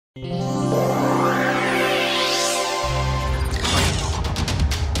So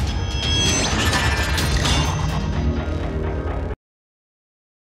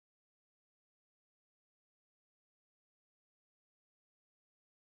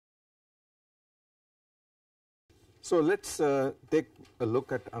let us take a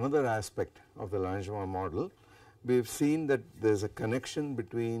look at another aspect of the Langevin model. We have seen that there is a connection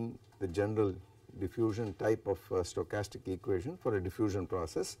between the general diffusion type of stochastic equation for a diffusion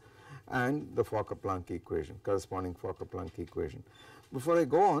process and the Fokker-Planck equation, corresponding Fokker-Planck equation. Before I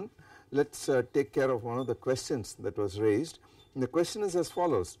go on, let us take care of one of the questions that was raised. And the question is as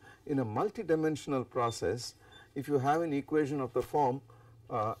follows: in a multidimensional process, if you have an equation of the form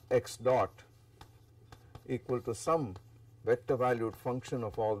x dot equal to some vector valued function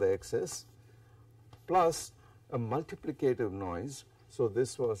of all the x's plus a multiplicative noise, so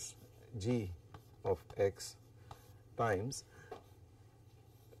this was g of x times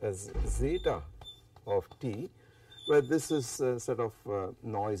as zeta of t, where this is a set of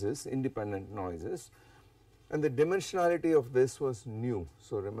noises, independent noises, and the dimensionality of this was nu.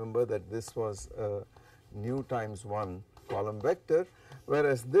 So remember that this was a nu times 1 column vector,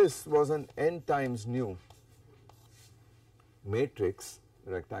 whereas this was an n times nu matrix,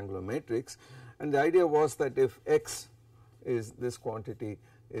 rectangular matrix, and the idea was that if x is this quantity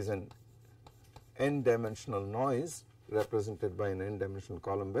is an n dimensional noise represented by an n dimensional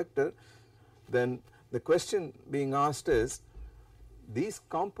column vector, then the question being asked is, these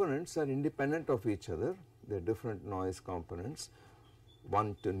components are independent of each other, they are different noise components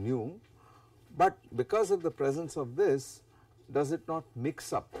 1 to nu, but because of the presence of this, does it not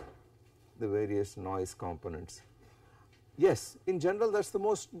mix up the various noise components? Yes, in general that is the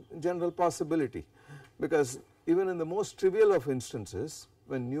most general possibility, because even in the most trivial of instances,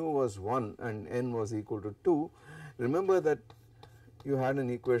 when nu was 1 and n was equal to 2, remember that you had an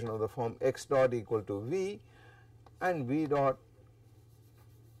equation of the form x dot equal to v and v dot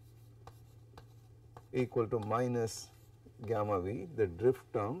equal to minus gamma v, the drift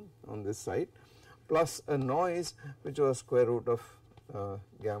term on this side, plus a noise which was square root of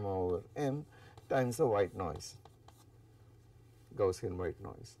gamma over m times the white noise, Gaussian white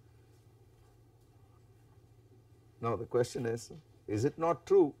noise. Now the question is it not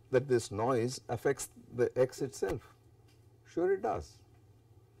true that this noise affects the x itself? Sure it does.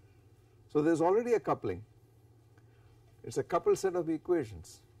 So there is already a coupling, it is a coupled set of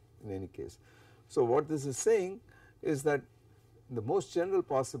equations in any case. So what this is saying is that the most general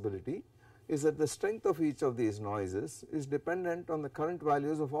possibility is that the strength of each of these noises is dependent on the current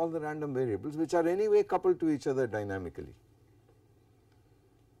values of all the random variables, which are anyway coupled to each other dynamically.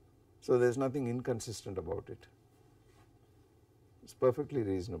 So there is nothing inconsistent about it, it is perfectly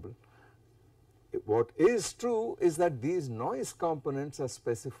reasonable. What is true is that these noise components are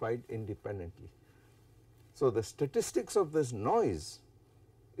specified independently. So the statistics of this noise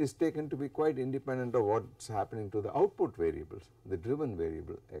is taken to be quite independent of what is happening to the output variables, the driven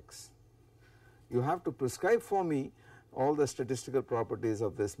variable x. You have to prescribe for me all the statistical properties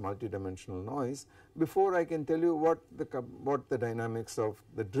of this multidimensional noise before I can tell you what the dynamics of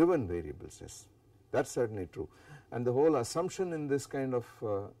the driven variables is. That is certainly true, and the whole assumption in this kind of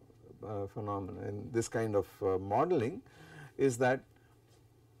phenomena, in this kind of modeling, is that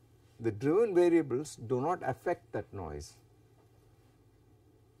the driven variables do not affect that noise.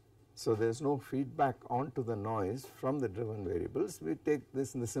 So there is no feedback onto the noise from the driven variables. We take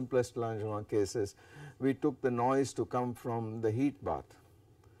this in the simplest Langevin cases, we took the noise to come from the heat bath,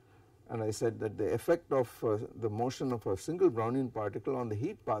 and I said that the effect of the motion of a single Brownian particle on the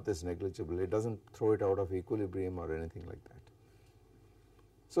heat path is negligible, it does not throw it out of equilibrium or anything like that.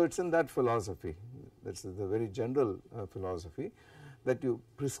 So it is in that philosophy, that is the very general philosophy, that you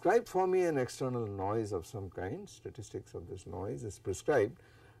prescribe for me an external noise of some kind, statistics of this noise is prescribed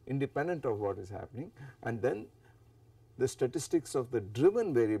independent of what is happening, and then the statistics of the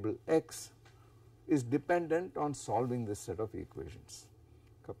driven variable x is dependent on solving this set of equations,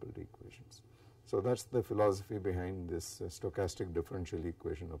 coupled equations. So that is the philosophy behind this stochastic differential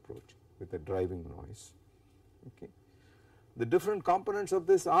equation approach with a driving noise. Okay. The different components of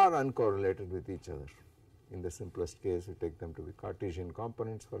this are uncorrelated with each other. In the simplest case, we take them to be Cartesian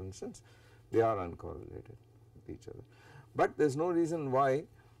components, for instance, they are uncorrelated with each other. But there is no reason why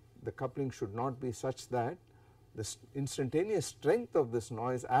the coupling should not be such that the instantaneous strength of this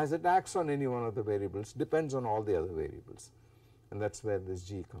noise as it acts on any one of the variables depends on all the other variables, and that is where this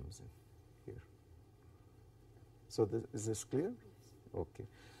g comes in here. So is this clear? Okay.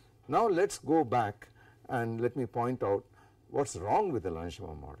 Now let us go back and let me point out what is wrong with the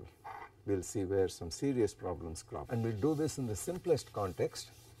Langevin model. We will see where some serious problems crop, and we will do this in the simplest context,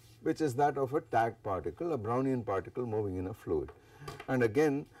 which is that of a tag particle, a Brownian particle moving in a fluid. And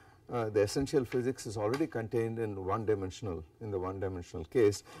again the essential physics is already contained in the one dimensional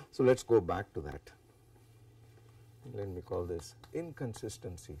case. So let us go back to that. Let me call this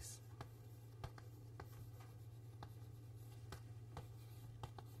inconsistencies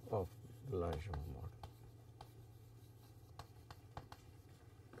of the Langevin model.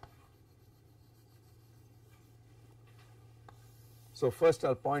 So first I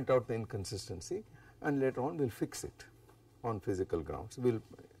will point out the inconsistency and later on we will fix it on physical grounds. We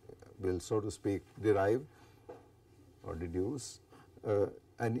will so to speak derive or deduce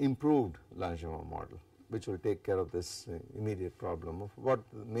an improved Langevin model, which will take care of this immediate problem of what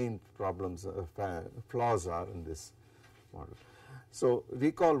the main problems flaws are in this model. So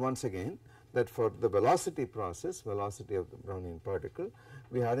recall once again that for the velocity process, velocity of the Brownian particle,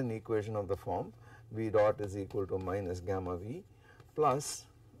 we had an equation of the form v dot is equal to minus gamma v plus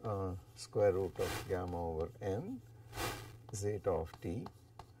square root of gamma over m zeta of t,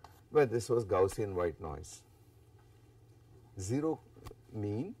 where this was Gaussian white noise, 0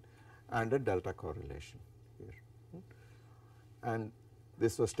 mean and a delta correlation here. And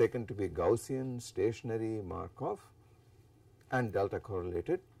this was taken to be Gaussian, stationary, Markov and delta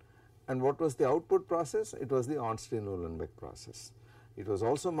correlated. And what was the output process? It was the Ornstein-Uhlenbeck process. It was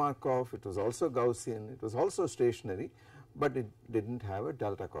also Markov, it was also Gaussian, it was also stationary, but it did not have a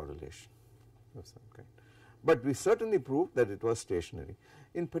delta correlation of some kind. But we certainly proved that it was stationary.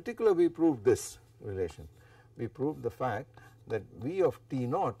 In particular, we proved this relation. We proved the fact that V of T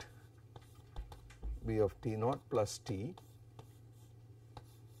naught plus T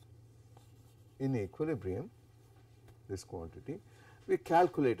in equilibrium, this quantity, we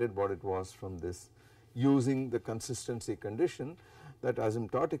calculated what it was from this using the consistency condition that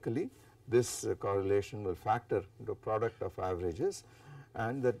asymptotically this correlation will factor into product of averages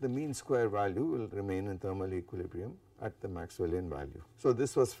and that the mean square value will remain in thermal equilibrium at the Maxwellian value. So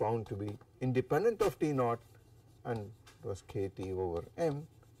this was found to be independent of T naught and it was kT over m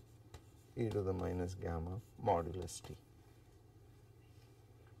e to the minus gamma modulus T.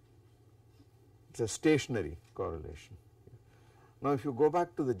 It is a stationary correlation. Now if you go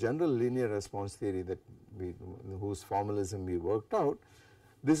back to the general linear response theory that whose formalism we worked out,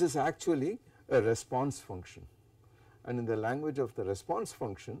 this is actually a response function, and in the language of the response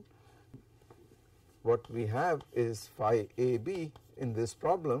function what we have is phi AB in this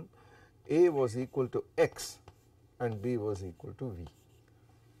problem. A was equal to x and B was equal to V,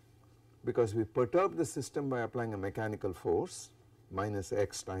 because we perturb the system by applying a mechanical force minus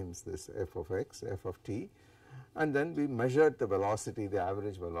x times this f of x, f of t, and then we measured the velocity, the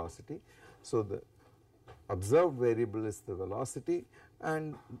average velocity. So the observed variable is the velocity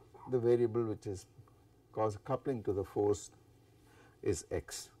and the variable which is coupling to the force is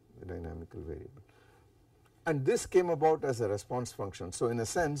x, the dynamical variable. And this came about as a response function. So in a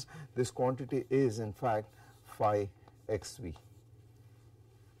sense this quantity is in fact phi xv.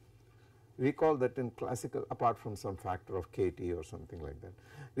 Recall that in classical, apart from some factor of kT or something like that,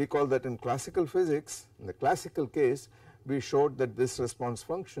 recall that in classical physics, in the classical case, we showed that this response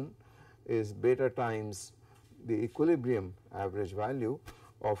function is beta times the equilibrium average value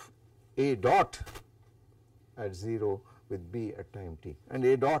of A dot at 0 with B at time t, and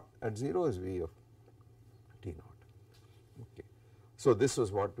A dot at 0 is V of T naught. Okay. So this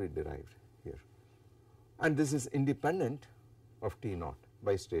was what we derived here, and this is independent of T naught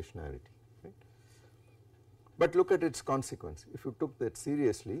by stationarity. But look at its consequence. If you took that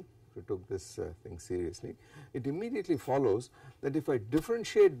seriously, if you took this thing seriously, it immediately follows that if I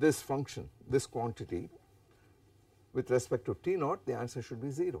differentiate this function, this quantity with respect to T naught, the answer should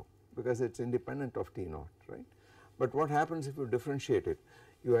be 0 because it is independent of T naught, right. But what happens if you differentiate it?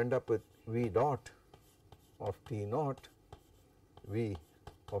 You end up with V dot of T naught, V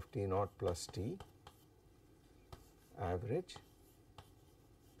of T naught plus T average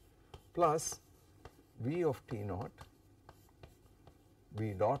plus V of T naught,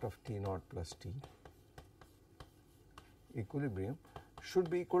 V dot of T naught plus T equilibrium should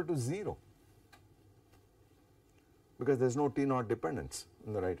be equal to 0 because there is no T naught dependence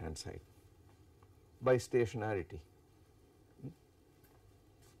on the right hand side by stationarity.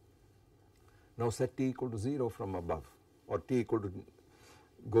 Now set T equal to 0 from above, or T equal to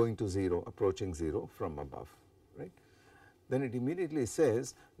going to 0, approaching 0 from above, right. Then it immediately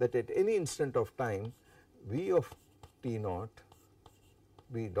says that at any instant of time V of T naught,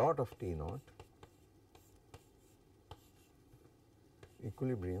 V dot of T naught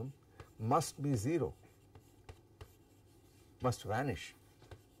equilibrium must be 0, must vanish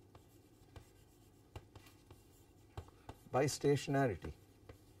by stationarity.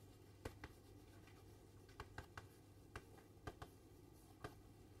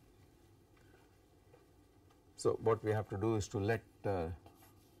 So what we have to do is to let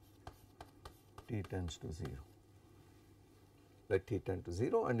t tends to 0. Let t tend to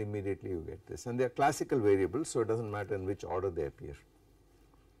 0 and immediately you get this, and they are classical variables, so it does not matter in which order they appear.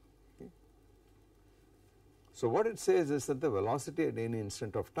 Okay. So what it says is that the velocity at any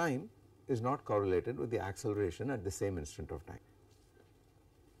instant of time is not correlated with the acceleration at the same instant of time.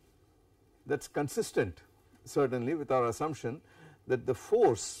 That is consistent certainly with our assumption that the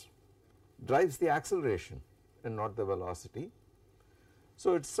force drives the acceleration and not the velocity.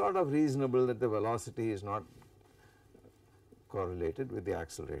 So it is sort of reasonable that the velocity is not correlated with the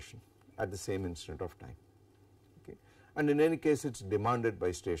acceleration at the same instant of time, okay. And in any case it is demanded by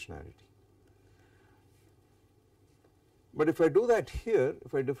stationarity. But if I do that here,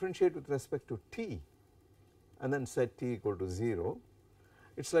 if I differentiate with respect to t and then set t equal to 0,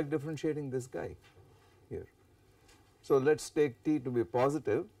 it is like differentiating this guy here. So let us take t to be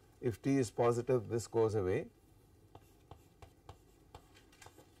positive. If t is positive, this goes away.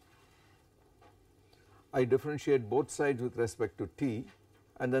 I differentiate both sides with respect to t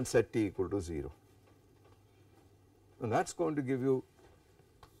and then set t equal to 0, and that is going to give you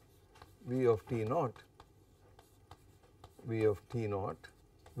v of t naught, v of t naught,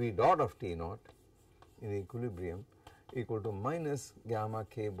 v dot of t naught in equilibrium equal to minus gamma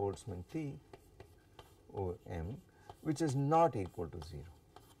k Boltzmann t over m, which is not equal to 0.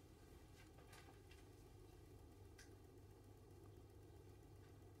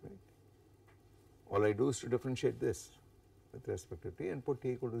 All I do is to differentiate this with respect to t and put t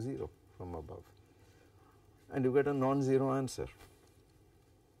equal to 0 from above, and you get a non-zero answer.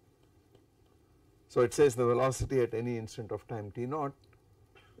 So it says the velocity at any instant of time t naught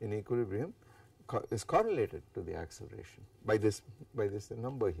in equilibrium is correlated to the acceleration by this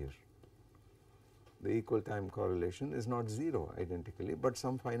number here. The equal time correlation is not 0 identically, but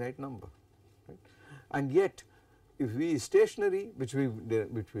some finite number, right? And yet if v is stationary, which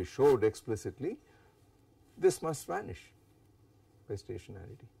we showed explicitly, this must vanish by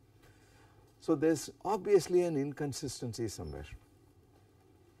stationarity. So there is obviously an inconsistency somewhere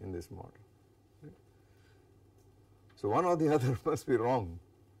in this model, right? So one or the other must be wrong,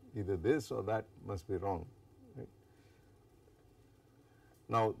 either this or that must be wrong, right?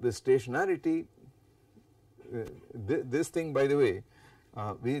 Now the stationarity, this thing by the way,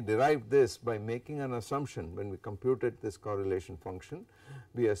 we derived this by making an assumption when we computed this correlation function.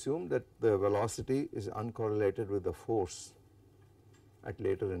 We assumed that the velocity is uncorrelated with the force at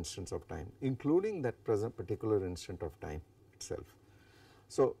later instants of time, including that particular instant of time itself.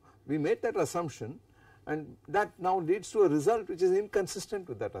 So we made that assumption, and that now leads to a result which is inconsistent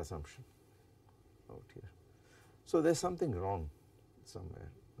with that assumption out here. So there is something wrong somewhere.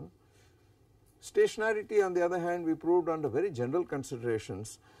 Stationarity on the other hand, we proved under very general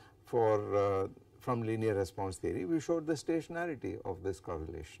considerations for from linear response theory. We showed the stationarity of this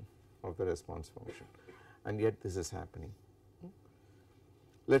correlation of the response function, and yet this is happening.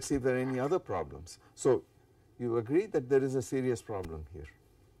 Let us see if there are any other problems. So you agree that there is a serious problem here.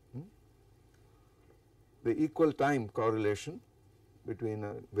 The equal time correlation between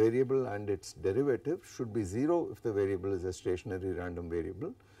a variable and its derivative should be 0 if the variable is a stationary random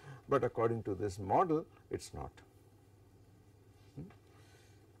variable, but according to this model it is not.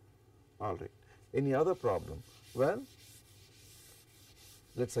 All right. Any other problem? Well,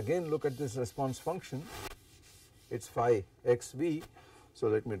 let us again look at this response function. It is phi xv. So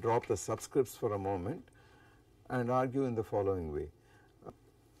let me drop the subscripts for a moment and argue in the following way.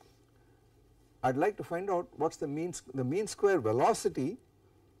 I would like to find out what is the mean square velocity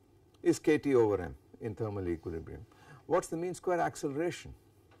is kt over m in thermal equilibrium. What is the mean square acceleration?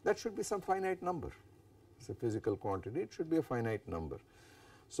 That should be some finite number. It is a physical quantity, it should be a finite number.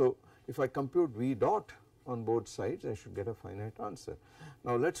 So if I compute v dot on both sides, I should get a finite answer.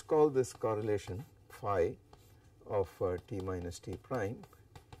 Now let us call this correlation phi of t minus t prime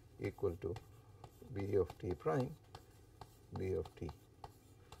equal to b of t prime b of t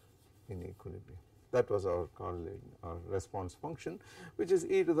in equilibrium. That was our correlation, our response function, which is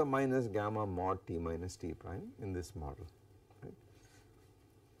e to the minus gamma mod t minus t prime in this model. Right?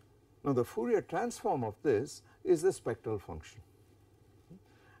 Now the Fourier transform of this is the spectral function,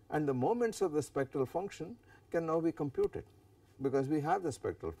 and the moments of the spectral function can now be computed because we have the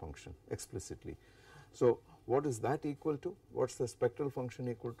spectral function explicitly. So what is that equal to? What is the spectral function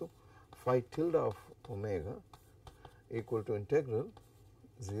equal to? Phi tilde of omega equal to integral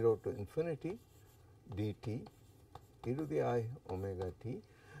 0 to infinity dt e to the I omega t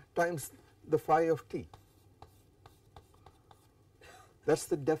times the phi of t. That is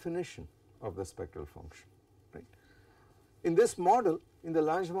the definition of the spectral function, right. In this model, in the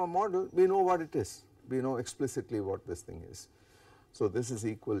Langevin model, we know what it is. we know explicitly what this thing is. So this is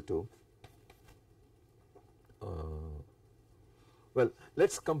equal to well,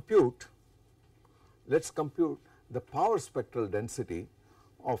 let's compute the power spectral density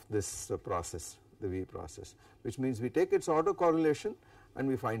of this process, the V process, which means we take its autocorrelation and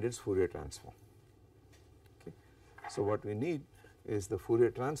we find its Fourier transform. Okay. So what we need is the Fourier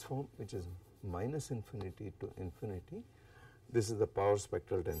transform, which is minus infinity to infinity. This is the power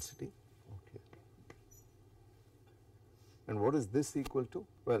spectral density. Okay. And what is this equal to?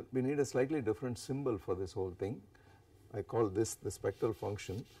 Well, we need a slightly different symbol for this whole thing. I call this the spectral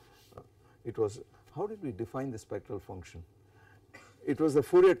function. It was, how did we define the spectral function? It was the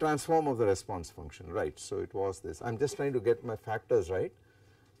Fourier transform of the response function, right. So it was this. I am just trying to get my factors right.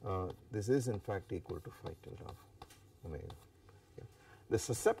 This is in fact equal to phi tilde of omega. Okay. The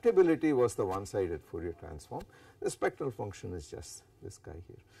susceptibility was the one sided Fourier transform. The spectral function is just this guy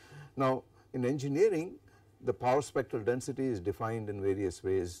here. Now in engineering, the power spectral density is defined in various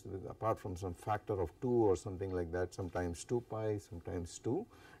ways, apart from some factor of 2 or something like that, sometimes 2 pi, sometimes 2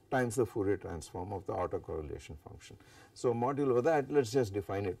 times the Fourier transform of the autocorrelation function. So modulo that, let us just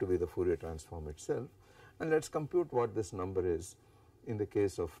define it to be the Fourier transform itself, and let us compute what this number is in the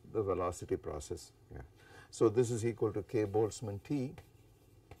case of the velocity process. Yeah. So this is equal to k Boltzmann T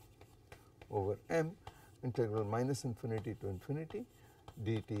over m integral minus infinity to infinity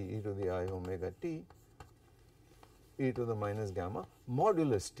dt e to the I omega t e to the minus gamma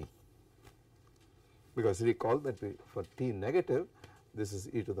modulus t, because recall that for t negative this is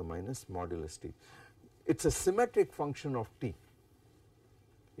e to the minus modulus t. It is a symmetric function of t,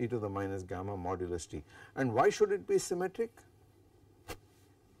 e to the minus gamma modulus t. And why should it be symmetric?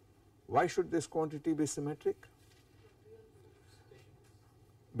 Why should this quantity be symmetric?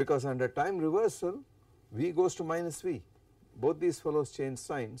 Because under time reversal v goes to minus v. Both these fellows change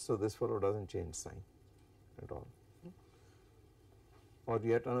sign, so this fellow does not change sign at all. Or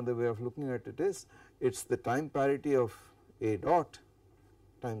yet another way of looking at it is, it is the time parity of A dot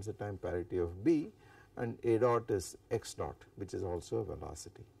times the time parity of B, and A dot is x dot, which is also a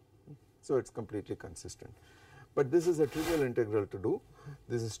velocity. So it is completely consistent. But this is a trivial integral to do.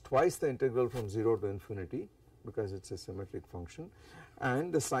 This is twice the integral from 0 to infinity, because it is a symmetric function,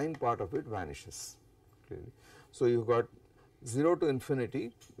 and the sign part of it vanishes clearly. So you have got 0 to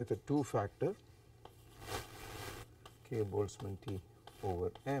infinity with a 2 factor k Boltzmann T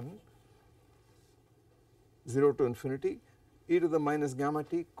over m, 0 to infinity e to the minus gamma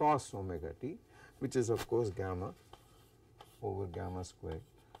t cos omega t, which is of course gamma over gamma squared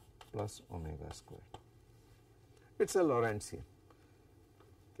plus omega squared. It is a Lorentzian.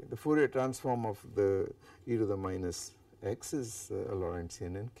 Okay, the Fourier transform of the e to the minus x is a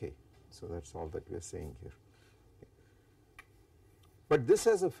Lorentzian in k. So that is all that we are saying here. But this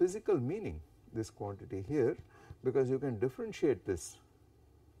has a physical meaning, this quantity here, because you can differentiate this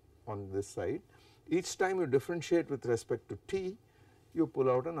on this side. Each time you differentiate with respect to t, you pull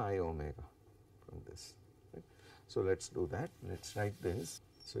out an I omega from this. Right? So let us do that. Let us write this.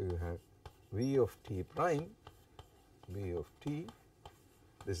 So you have v of t prime, v of t,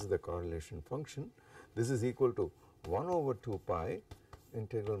 this is the correlation function. This is equal to 1 over 2 pi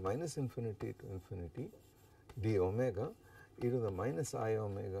integral minus infinity to infinity d omega e to the minus I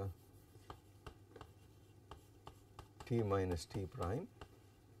omega t minus t prime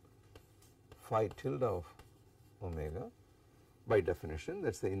phi tilde of omega. By definition, that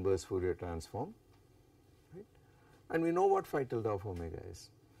is the inverse Fourier transform, right? And we know what phi tilde of omega is.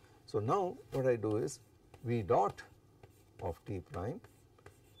 So now what I do is v dot of t prime,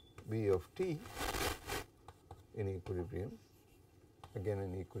 v of t in equilibrium, again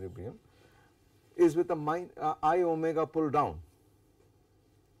in equilibrium, is with a I omega pull down,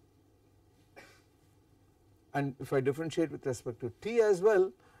 and if I differentiate with respect to t as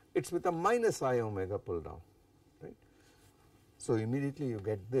well, it is with a minus I omega pull down, right. So immediately you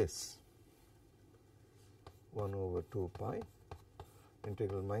get this 1 over 2 pi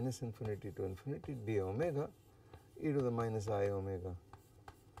integral minus infinity to infinity d omega e to the minus I omega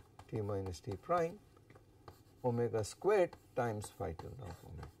t minus t prime omega squared times phi tilde of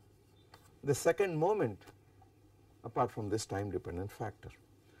omega. The second moment apart from this time dependent factor.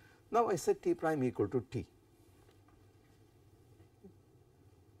 Now I set t prime equal to t.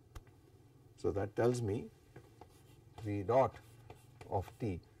 So that tells me v dot of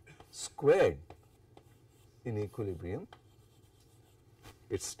t squared in equilibrium,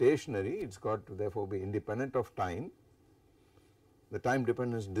 it is stationary, it has got to therefore be independent of time, the time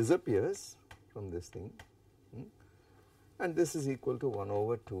dependence disappears from this thing, and this is equal to 1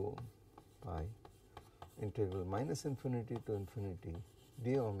 over 2 pi integral minus infinity to infinity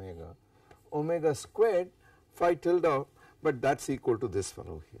d omega omega squared phi tilde, but that is equal to this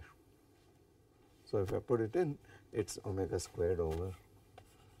fellow here. So if I put it in, it is omega squared over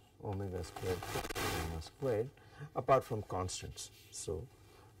omega squared gamma squared apart from constants. So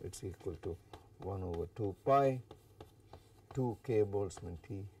it is equal to 1 over 2 pi 2 k Boltzmann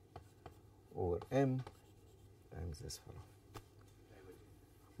T over m times this fellow.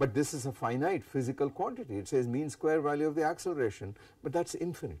 But this is a finite physical quantity. It says mean square value of the acceleration, but that is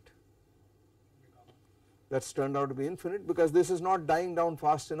infinite. That is turned out to be infinite because this is not dying down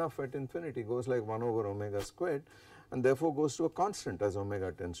fast enough at infinity, goes like 1 over omega squared and therefore goes to a constant as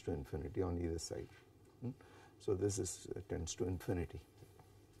omega tends to infinity on either side. So this is tends to infinity.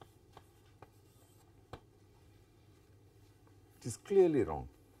 It is clearly wrong.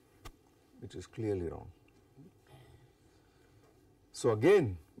 It is clearly wrong. So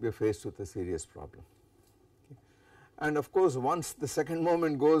again we are faced with a serious problem. And of course once the second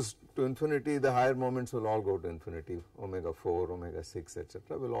moment goes to infinity, the higher moments will all go to infinity, omega 4, omega 6,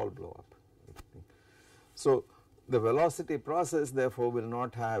 etc. will all blow up. So the velocity process therefore will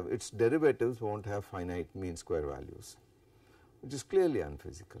not have, its derivatives will not have finite mean square values, which is clearly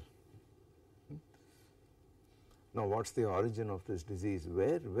unphysical. Now what is the origin of this disease?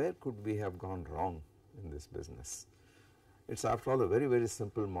 Where could we have gone wrong in this business? It is after all a very, very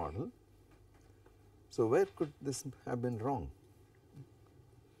simple model. So where could this have been wrong?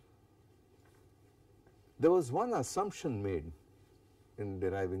 There was one assumption made in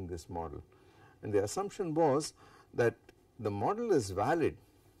deriving this model, and the assumption was that the model is valid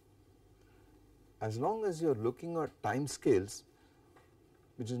as long as you are looking at time scales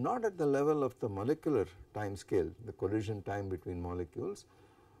which is not at the level of the molecular time scale, the collision time between molecules,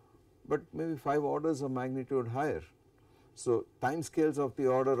 but maybe 5 orders of magnitude higher. So time scales of the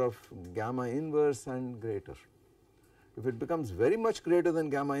order of gamma inverse and greater. If it becomes very much greater than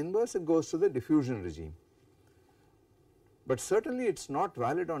gamma inverse, it goes to the diffusion regime. But certainly it is not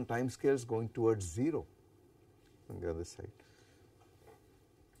valid on time scales going towards 0 on the other side.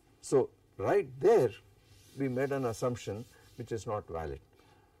 So right there we made an assumption which is not valid.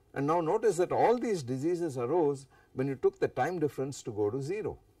 And now notice that all these diseases arose when you took the time difference to go to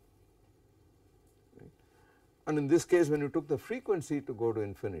 0. And in this case when you took the frequency to go to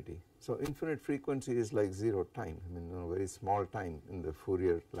infinity. So infinite frequency is like 0 time, I mean very small time in the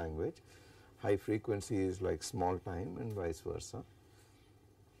Fourier language. High frequency is like small time and vice versa.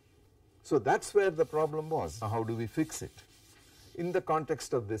 So that is where the problem was. Now how do we fix it? In the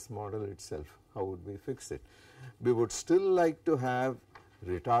context of this model itself, how would we fix it? We would still like to have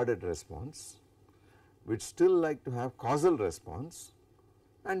retarded response, we would still like to have causal response,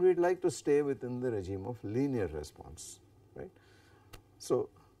 and we would like to stay within the regime of linear response, right. So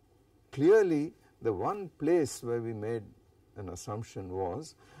clearly the one place where we made an assumption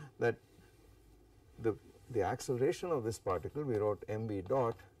was that the acceleration of this particle, we wrote mv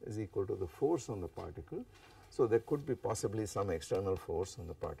dot is equal to the force on the particle. So there could be possibly some external force on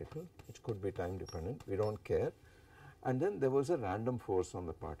the particle which could be time dependent, we do not care. And then there was a random force on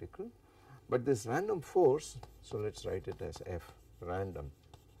the particle, but this random force, so let us write it as f random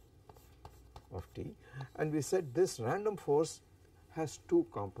of t, and we said this random force has 2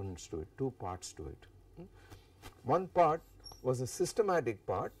 components to it, 2 parts to it. One part was a systematic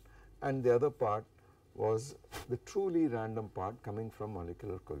part and the other part was the truly random part coming from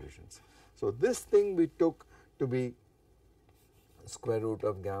molecular collisions. So this thing we took to be square root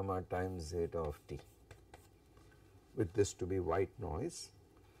of gamma times zeta of t, with this to be white noise,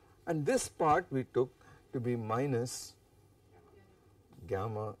 and this part we took to be minus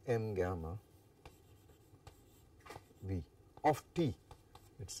gamma m gamma v of t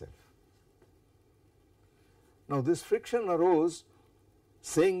itself. Now this friction arose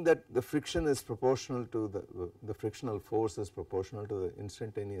saying that the friction is proportional to the frictional force is proportional to the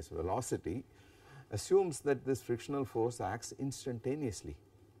instantaneous velocity, assumes that this frictional force acts instantaneously.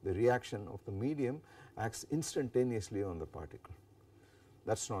 The reaction of the medium acts instantaneously on the particle.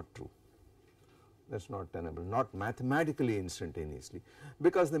 That is not true, that is not tenable, not mathematically instantaneously,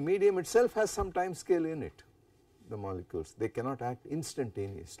 because the medium itself has some time scale in it, the molecules, they cannot act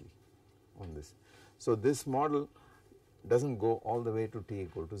instantaneously on this. So this model does not go all the way to t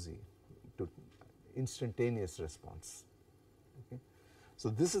equal to 0, to instantaneous response. Okay. So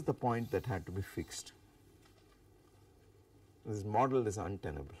this is the point that had to be fixed. This model is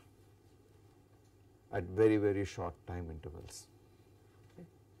untenable at very, very short time intervals. Okay.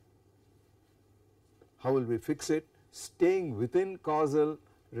 How will we fix it? Staying within causal,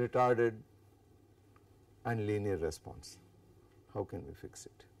 retarded and linear response. How can we fix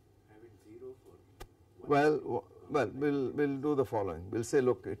it? Have it 0 for 1. Well, Well, we'll do the following. We'll say,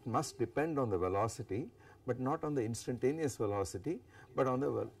 look, it must depend on the velocity, but not on the instantaneous velocity, but on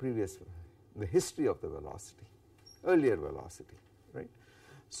the previous, the history of the velocity, earlier velocity, right.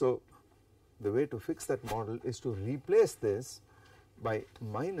 So the way to fix that model is to replace this by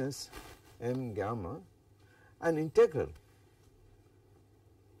minus m gamma an integral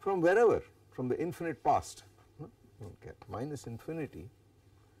from wherever, from the infinite past, okay, minus infinity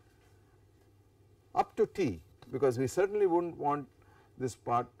up to t, because we certainly wouldn't want this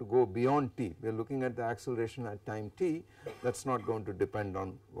part to go beyond t. We are looking at the acceleration at time t, that is not going to depend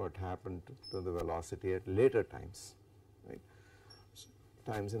on what happened to the velocity at later times, right. So,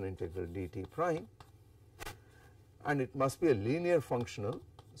 times an integral dt prime, and it must be a linear functional,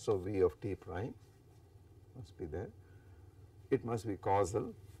 so v of t prime must be there, it must be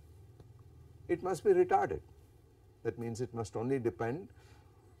causal, it must be retarded, that means it must only depend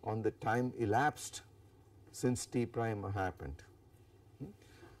on the time elapsed since t prime happened.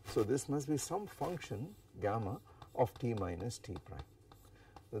 So this must be some function gamma of t minus t prime.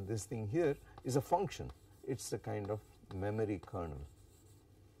 So this thing here is a function, it is a kind of memory kernel.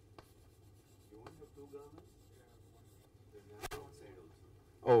 You won't have two gammas? The gamma outside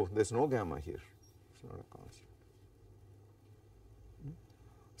also. Oh, there is no gamma here, it is not a constant.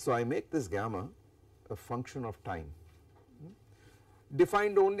 So I make this gamma a function of time,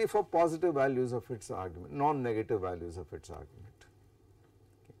 defined only for positive values of its argument, non-negative values of its argument.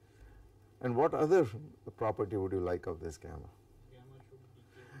 Okay. And what other property would you like of this gamma? Gamma should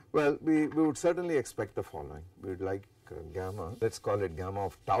decay. Well, we would certainly expect the following. We would like gamma, let us call it gamma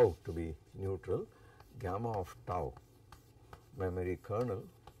of tau to be neutral, gamma of tau, memory kernel,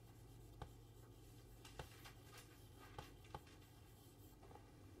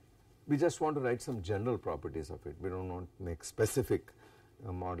 we just want to write some general properties of it, we do not want to make specific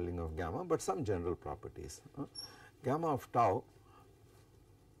modeling of gamma, but some general properties. Gamma of tau,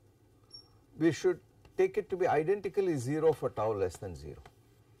 we should take it to be identically 0 for tau less than 0.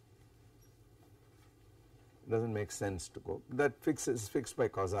 It does not make sense to go, that is fixed by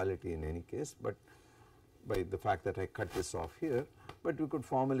causality in any case, but by the fact that I cut this off here, but we could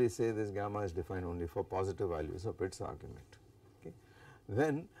formally say this gamma is defined only for positive values of its argument. Okay.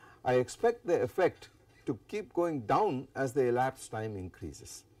 Then I expect the effect to keep going down as the elapsed time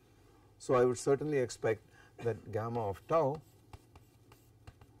increases. So I would certainly expect that gamma of tau,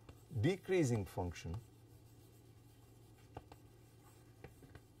 decreasing function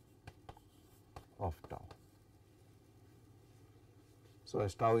of tau. So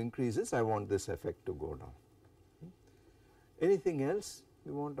as tau increases, I want this effect to go down. Anything else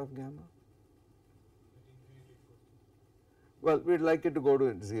we want of gamma? Well, we would like it to go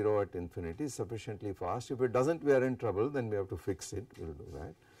to 0 at infinity sufficiently fast. If it does not, we are in trouble, then we have to fix it, we will do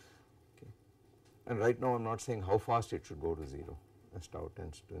that. Okay. And right now I am not saying how fast it should go to 0 as tau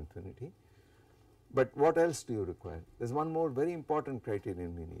tends to infinity. But what else do you require? There is one more very important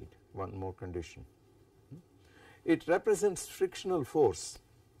criterion we need, one more condition. It represents frictional force,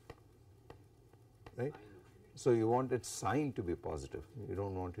 right. So you want its sign to be positive, you do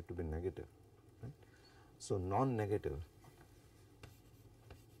not want it to be negative, right. So non-negative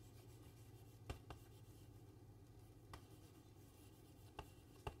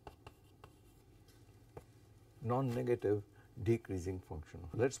decreasing function.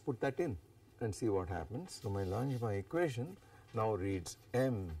 Let us put that in and see what happens. So my Langevin equation now reads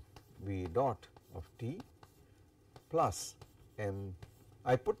m v dot of t plus m.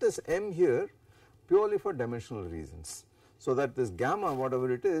 I put this m here purely for dimensional reasons, so that this gamma,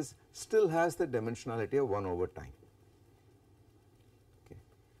 whatever it is, still has the dimensionality of 1 over time. Okay.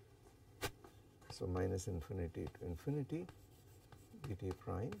 So minus infinity to infinity dt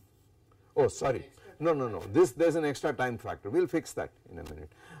prime. Oh, sorry, no, this, there is an extra time factor, we will fix that in a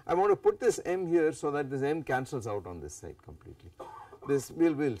minute. I want to put this m here so that this m cancels out on this side completely. This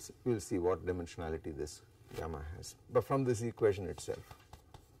we'll see what dimensionality this gamma has, but from this equation itself,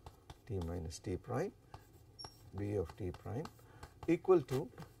 t minus t prime b of t prime equal to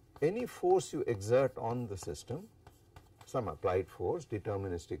any force you exert on the system, some applied force,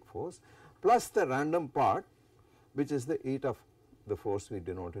 deterministic force, plus the random part, which is the eta of the force we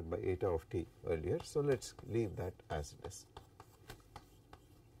denoted by eta of t earlier. So let us leave that as it is.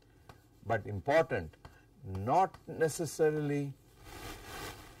 But important, not necessarily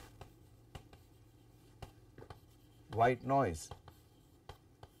white noise.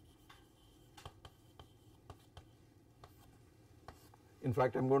 In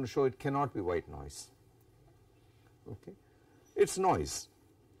fact, I am going to show it cannot be white noise. Okay, it is noise.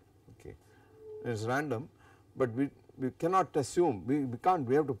 Okay, it is random, but we cannot assume, we can't,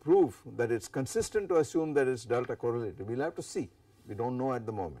 we have to prove that it is consistent to assume that it is delta correlated. We will have to see, we do not know at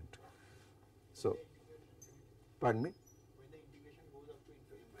the moment. So, pardon me? When the integration goes up to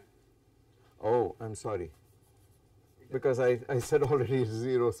infinity. Oh, I am sorry, because I said already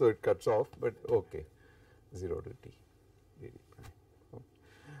 0, so it cuts off, but okay, 0 to t.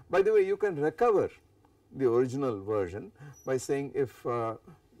 By the way, you can recover the original version by saying if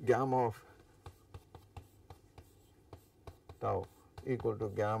gamma of tau equal to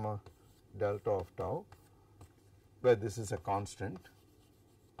gamma delta of tau, where this is a constant,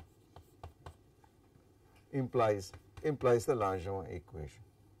 implies the Langevin equation,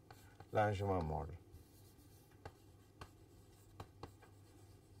 Langevin model.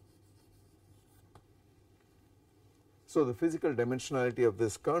 So the physical dimensionality of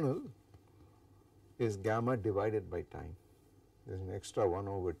this kernel is gamma divided by time. There is an extra 1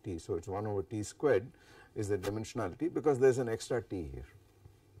 over t, so it is 1 over t squared is the dimensionality, because there is an extra t here.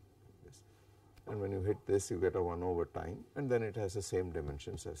 And when you hit this, you get a 1 over time, and then it has the same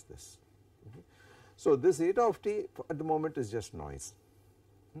dimensions as this. Okay. So this eta of t at the moment is just noise,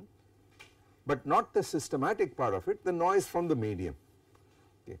 but not the systematic part of it, the noise from the medium.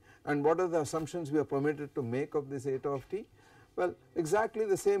 Okay. And what are the assumptions we are permitted to make of this eta of t? Well, exactly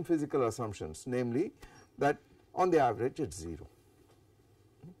the same physical assumptions, namely that on the average it is 0.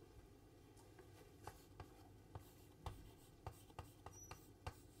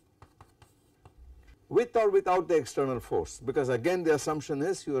 With or without the external force, because again the assumption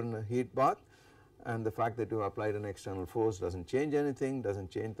is you are in a heat bath, and the fact that you applied an external force does not change anything, does not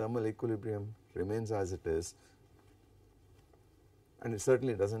change thermal equilibrium, remains as it is, and it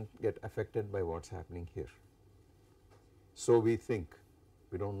certainly does not get affected by what is happening here. So we think,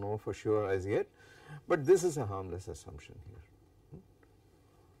 we do not know for sure as yet, but this is a harmless assumption here.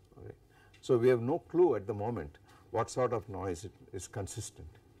 All right. So we have no clue at the moment what sort of noise is consistent.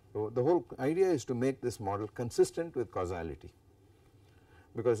 So the whole idea is to make this model consistent with causality,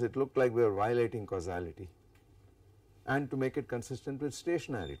 because it looked like we were violating causality, and to make it consistent with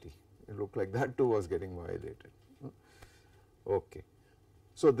stationarity. It looked like that too was getting violated. Okay.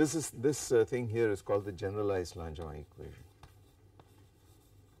 So this thing here is called the generalized Langevin equation.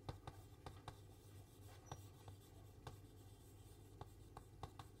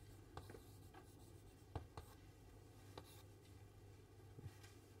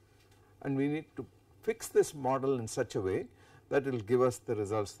 And we need to fix this model in such a way that it will give us the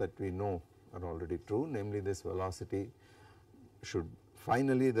results that we know are already true, namely this velocity should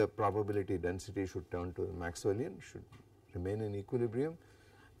finally, the probability density should turn to the Maxwellian, should remain in equilibrium,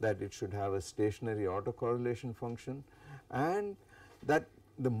 that it should have a stationary autocorrelation function, and that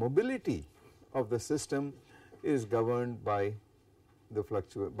the mobility of the system is governed by the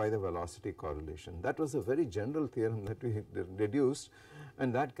velocity correlation. That was a very general theorem that we deduced,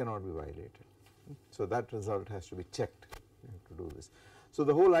 and that cannot be violated. So that result has to be checked. You have to do this. So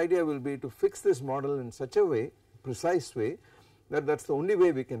the whole idea will be to fix this model in such a way, precise way, that is the only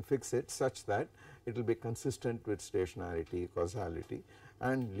way we can fix it, such that it will be consistent with stationarity, causality,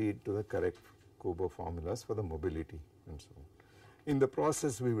 and lead to the correct Kubo formulas for the mobility and so on. In the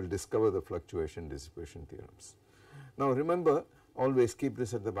process, we will discover the fluctuation dissipation theorems. Now remember, always keep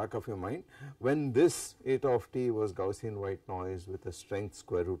this at the back of your mind, when this eta of t was Gaussian white noise with a strength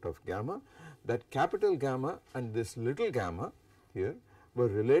square root of gamma, that capital gamma and this little gamma here were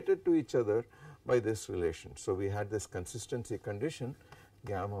related to each other by this relation. So we had this consistency condition,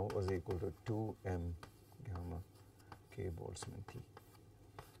 gamma was equal to 2m gamma k Boltzmann t.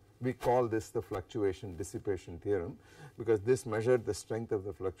 We call this the fluctuation dissipation theorem, because this measured the strength of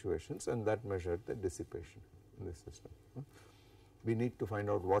the fluctuations and that measured the dissipation in the system. We need to find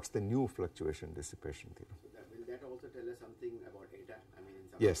out what is the new fluctuation dissipation theorem. So will that also tell us something about eta? I mean, in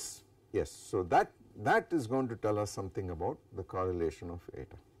some yes, yes. So that is going to tell us something about the correlation of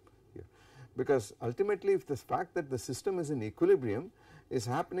eta here, because ultimately if the fact that the system is in equilibrium is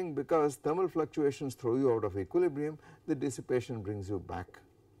happening because thermal fluctuations throw you out of equilibrium, the dissipation brings you back.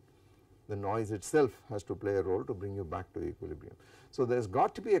 The noise itself has to play a role to bring you back to equilibrium. So there has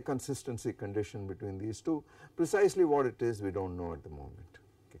got to be a consistency condition between these two. Precisely what it is we do not know at the moment.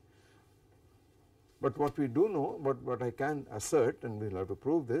 Okay. But what we do know, what I can assert, and we will have to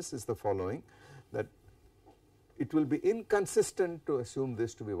prove this, is the following, that it will be inconsistent to assume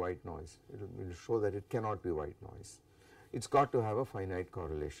this to be white noise. It will show that it cannot be white noise. It has got to have a finite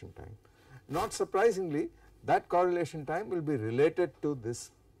correlation time. Not surprisingly, that correlation time will be related to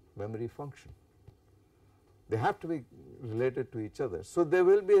this memory function. They have to be related to each other. So there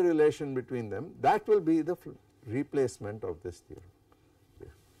will be a relation between them. That will be the replacement of this theorem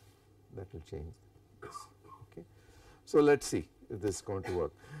here. That will change this. Okay. So let us see if this is going to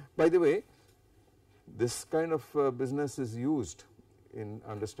work. By the way, this kind of business is used in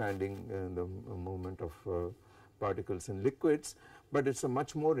understanding the movement of particles in liquids, but it is a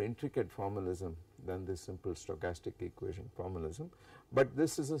much more intricate formalism than this simple stochastic equation formalism, but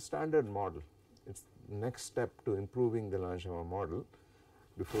this is a standard model. It is the next step to improving the Langevin model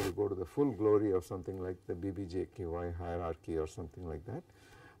before we go to the full glory of something like the BBJQI hierarchy or something like that.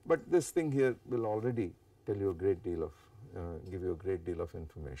 But this thing here will already tell you a great deal of give you a great deal of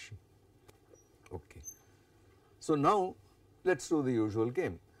information. Okay. So now let us do the usual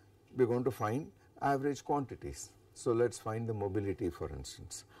game. We are going to find average quantities. So let us find the mobility, for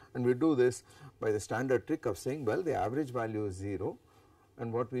instance, and we do this by the standard trick of saying, well, the average value is 0,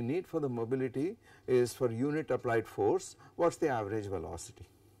 and what we need for the mobility is for unit applied force, what is the average velocity.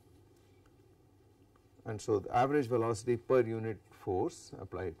 And so the average velocity per unit force,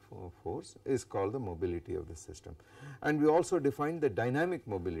 applied force, is called the mobility of the system. And we also define the dynamic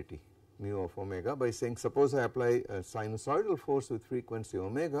mobility mu of omega by saying, suppose I apply a sinusoidal force with frequency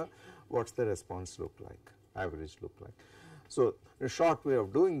omega, what is the response look like, average look like. So a short way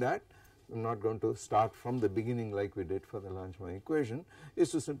of doing that, I am not going to start from the beginning like we did for the Langevin equation, is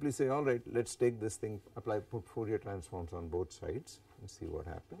to simply say, all right, let us take this thing, put Fourier transforms on both sides and see what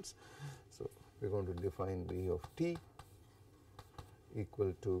happens. So we are going to define V of t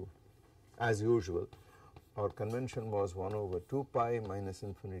equal to, as usual, our convention was 1 over 2 pi minus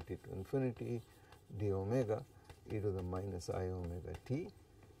infinity to infinity d omega e to the minus I omega t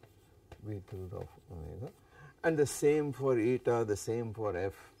V tilde of omega, and the same for eta, the same for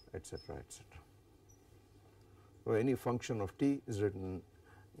f, etc., etc. So any function of t is written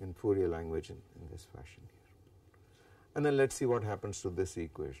in Fourier language in this fashion here. And then let us see what happens to this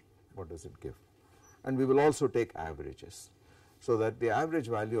equation, what does it give. And we will also take averages, so that the average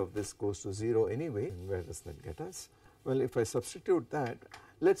value of this goes to 0 anyway. And where does that get us? Well, if I substitute that,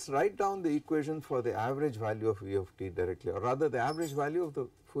 let us write down the equation for the average value of V of t directly, or rather the average value of the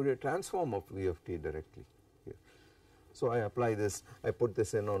Fourier transform of V of t directly here. So I apply this, I put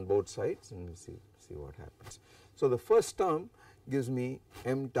this in on both sides and we see what happens. So the first term gives me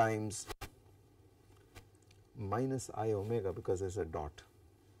m times minus I omega, because there is a dot,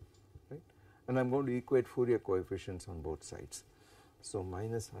 right, and I am going to equate Fourier coefficients on both sides. So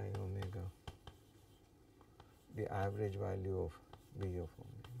minus I omega, the average value of V of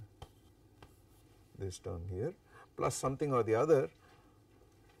omega, this term here, plus something or the other,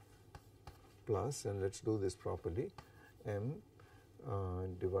 plus, and let us do this properly, m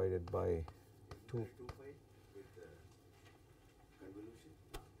divided by 2. With the convolution?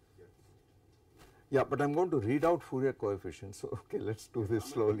 Yeah, but I am going to read out Fourier coefficients, so okay, let us do this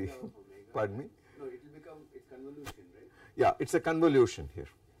slowly. Pardon me? No, it will become, it's convolution, right? Yeah, it is a convolution here.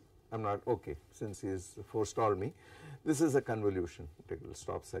 I am not, okay, since he has forestalled me, this is a convolution, integral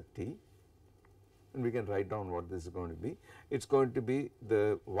stops at t, and we can write down what this is going to be. It is going to be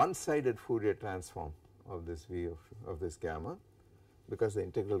the one-sided Fourier transform of this V of this gamma, because the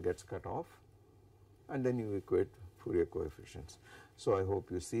integral gets cut off, and then you equate Fourier coefficients. So I hope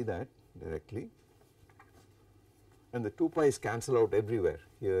you see that directly, and the 2 pi's cancel out everywhere,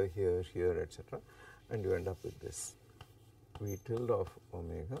 here, here, here, etc., and you end up with this V tilde of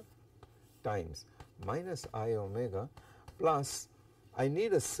omega times minus I omega plus, I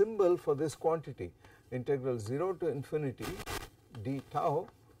need a symbol for this quantity, integral 0 to infinity d tau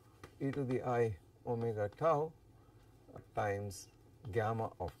e to the I omega tau times gamma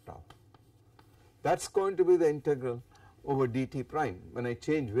of tau. That is going to be the integral over dt prime when I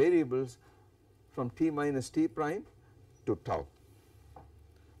change variables from t minus t prime to tau.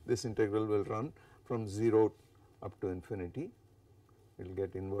 This integral will run from 0 up to infinity, it will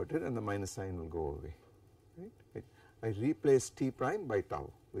get inverted and the minus sign will go away, right. I replace t prime by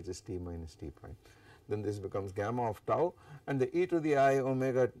tau, which is t minus t prime. Then this becomes gamma of tau, and the e to the I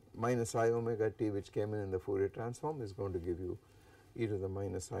omega minus I omega t, which came in the Fourier transform, is going to give you e to the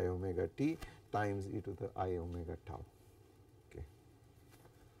minus I omega t times e to the I omega tau. Okay.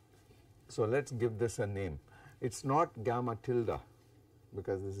 So let us give this a name. It is not gamma tilde,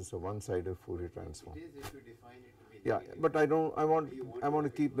 because this is a one-sided Fourier transform. It is if you define it to be Yeah, negative. but I want to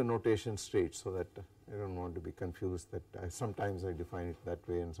keep the notation straight, so that I don't want to be confused that sometimes I define it that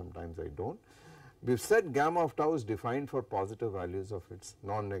way and sometimes I don't. We have said gamma of tau is defined for positive values of its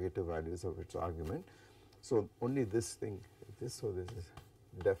non-negative values of its argument. So only this thing, so this is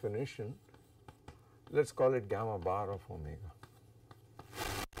definition, let us call it gamma bar of omega.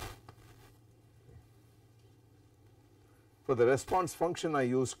 For the response function I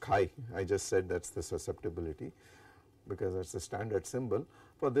use chi, I just said that is the susceptibility, because that is the standard symbol.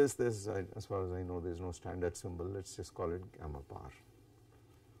 For this, as far as I know, there is no standard symbol. Let us just call it gamma bar.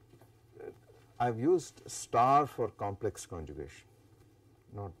 I have used star for complex conjugation,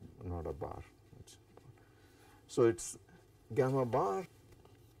 not a bar. So it is gamma bar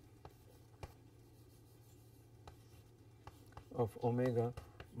of omega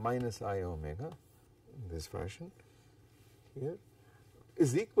minus I omega in this fashion here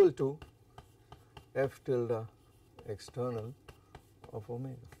is equal to f tilde external of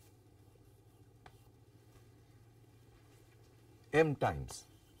omega m times.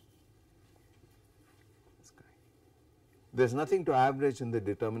 There is nothing to average in the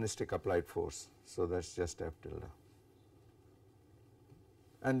deterministic applied force, so that is just f tilde,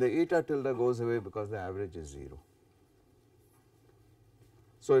 and the eta tilde goes away because the average is 0.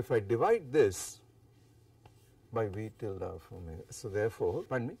 So if I divide this by v tilde of omega, so therefore,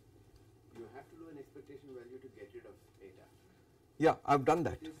 pardon me? You have to do an expectation value to get rid of eta. Yeah, I have done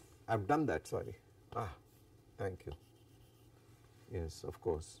that. I have done that, sorry. Thank you. Yes, of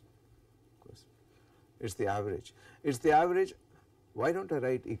course. It is the average. It is the average. Why don't I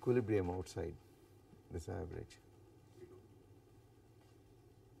write equilibrium outside this average?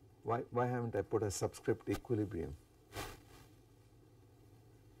 Why haven't I put a subscript equilibrium?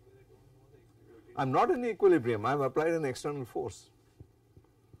 I am not in equilibrium, I have applied an external force.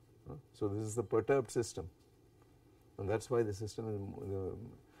 So this is the perturbed system, and that is why the system is,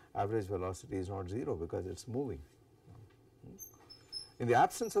 the average velocity is not 0, because it is moving. In the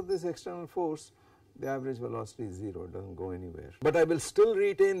absence of this external force, the average velocity is 0, it does not go anywhere. But I will still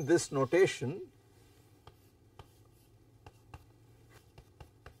retain this notation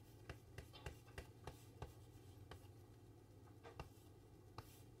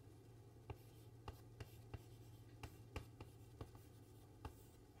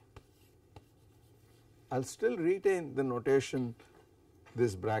I will still retain the notation,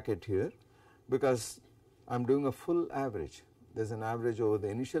 this bracket here, because I am doing a full average. There is an average over the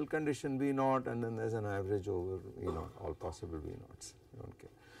initial condition V naught, and then there is an average over E naught, all possible V naughts. I don't care.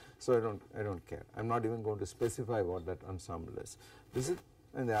 So I don't care. I am not even going to specify what that ensemble is. This is,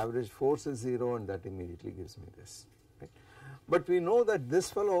 and the average force is 0, and that immediately gives me this. Right? But we know that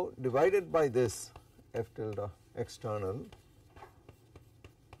this fellow divided by this f tilde external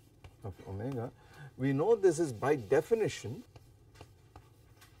of omega, we know this is by definition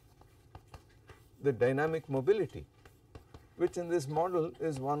the dynamic mobility, which in this model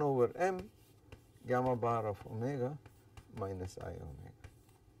is 1 over m gamma bar of omega minus I omega.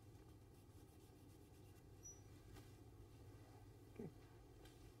 Okay.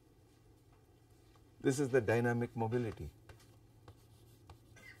 This is the dynamic mobility.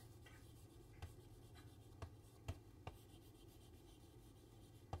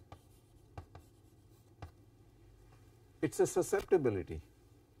 It is a susceptibility,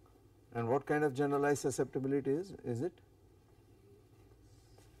 and what kind of generalized susceptibility is it?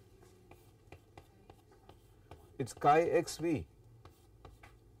 It is chi xv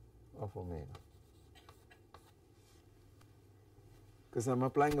of omega, because I am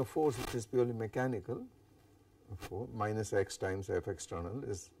applying a force which is purely mechanical. Minus x times f external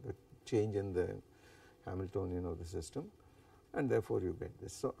is the change in the Hamiltonian of the system, and therefore you get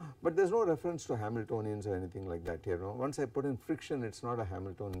this. So, but there is no reference to Hamiltonians or anything like that here. Once I put in friction, it is not a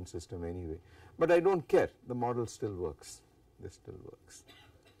Hamiltonian system anyway, but I do not care, the model still works, this still works.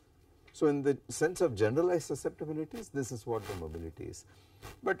 So in the sense of generalized susceptibilities, this is what the mobility is,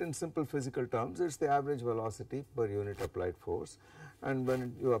 but in simple physical terms, it is the average velocity per unit applied force, and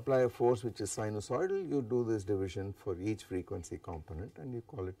when you apply a force which is sinusoidal, you do this division for each frequency component, and you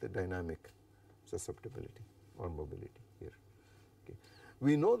call it the dynamic susceptibility or mobility here.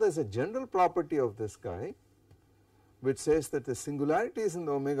 We know there is a general property of this guy which says that the singularities in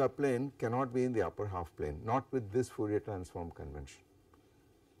the omega plane cannot be in the upper half plane, not with this Fourier transform convention.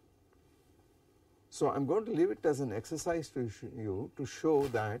 So I am going to leave it as an exercise to you to show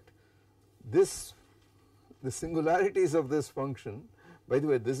that this, the singularities of this function, by the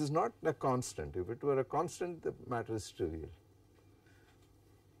way, this is not a constant. If it were a constant, the matter is trivial,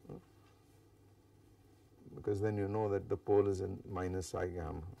 because then you know that the pole is in minus I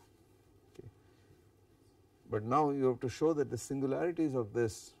gamma. Okay. But now you have to show that the singularities of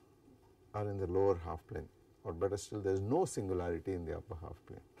this are in the lower half plane, or better still, there is no singularity in the upper half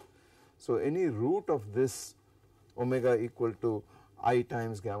plane. So any root of this omega equal to I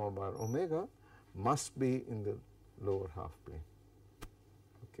times gamma bar omega must be in the lower half plane.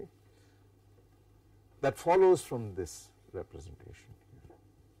 Okay. That follows from this representation.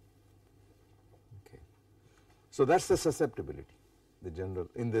 So that is the susceptibility, the general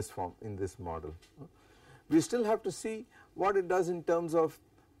in this form, in this model. We still have to see what it does in terms of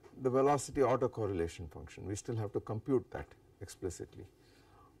the velocity autocorrelation function. We still have to compute that explicitly,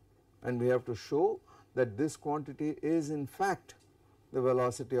 and we have to show that this quantity is in fact the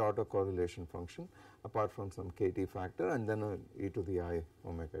velocity autocorrelation function apart from some kt factor and then a e to the I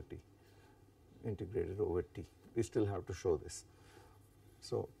omega t integrated over t. We still have to show this.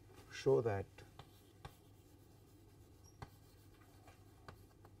 So show that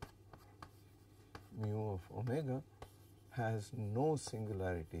mu of omega has no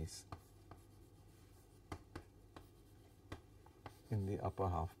singularities in the upper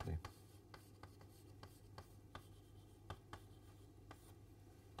half plane.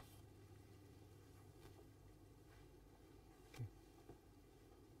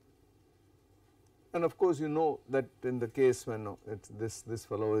 And of course you know that in the case when this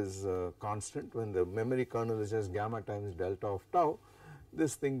fellow is constant, when the memory kernel is just gamma times delta of tau,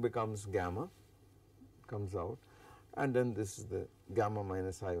 this thing becomes gamma, comes out, and then this is the gamma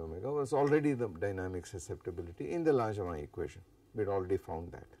minus I omega was already the dynamic susceptibility in the Langevin equation. We had already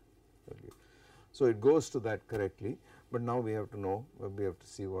found that earlier. So it goes to that correctly, but now we have to know, we have to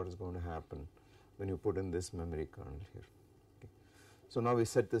see what is going to happen when you put in this memory kernel here. Okay. So now we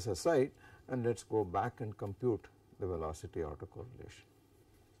set this aside and let us go back and compute the velocity autocorrelation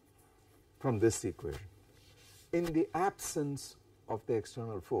from this equation in the absence of the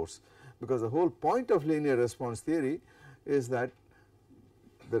external force, because the whole point of linear response theory is that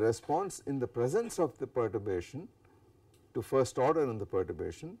the response in the presence of the perturbation to first order in the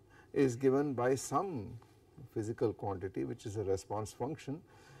perturbation is given by some physical quantity which is a response function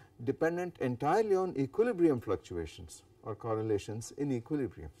dependent entirely on equilibrium fluctuations or correlations in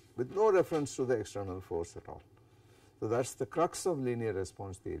equilibrium with no reference to the external force at all. So that is the crux of linear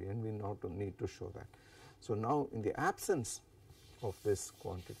response theory, and we now need to show that. So now in the absence of this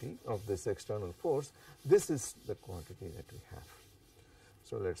quantity of this external force, this is the quantity that we have.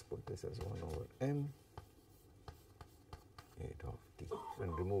 So let us put this as 1 over m 8 of t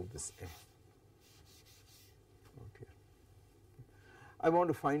and remove this m out here. I want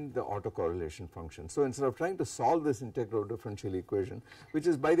to find the autocorrelation function. So instead of trying to solve this integral differential equation, which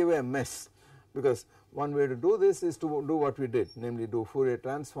is by the way a mess, because one way to do this is to do what we did, namely do Fourier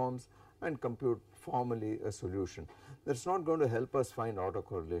transforms and compute formally a solution. That is not going to help us find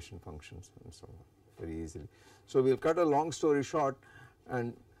autocorrelation functions and so on very easily. So we will cut a long story short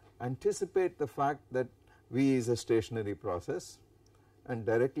and anticipate the fact that V is a stationary process and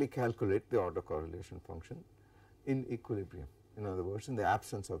directly calculate the autocorrelation function in equilibrium, in other words in the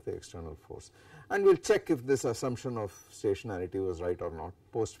absence of the external force, and we will check if this assumption of stationarity was right or not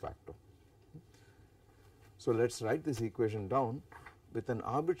post facto. So let us write this equation down with an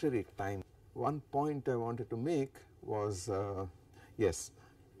arbitrary time. One point I wanted to make was yes,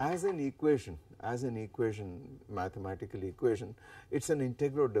 as an equation, mathematical equation, it is an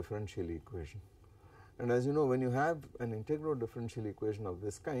integral differential equation. And as you know, when you have an integral differential equation of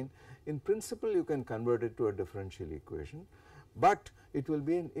this kind, in principle you can convert it to a differential equation, but it will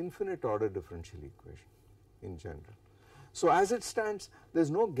be an infinite order differential equation in general. So as it stands, there is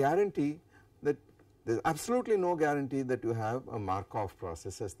no guarantee that, there is absolutely no guarantee that you have a Markov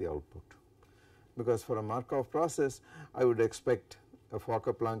process as the output, because for a Markov process I would expect a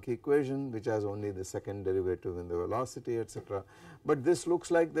Fokker-Planck equation which has only the second derivative in the velocity, etc. But this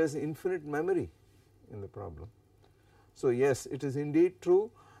looks like there is infinite memory in the problem. So yes, it is indeed true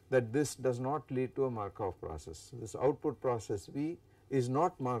that this does not lead to a Markov process. This output process V is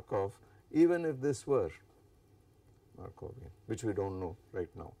not Markov even if this were Markovian, which we do not know right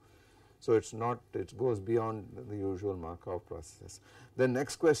now. So it is not, it goes beyond the usual Markov processes. The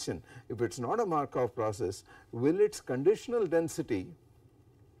next question, if it is not a Markov process, will its conditional density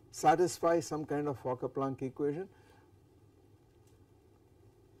satisfy some kind of Fokker-Planck equation?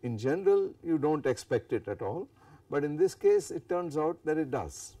 In general you do not expect it at all, but in this case it turns out that it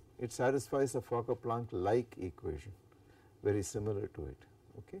does. It satisfies a Fokker-Planck like equation, very similar to it.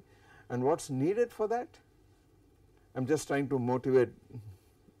 Okay. And what is needed for that? I am just trying to motivate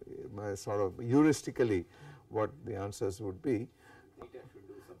my sort of heuristically what the answers would be.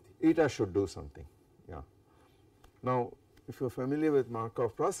 Eta should do something, yeah. Now if you are familiar with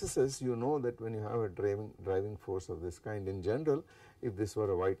Markov processes, you know that when you have a driving force of this kind in general, if this were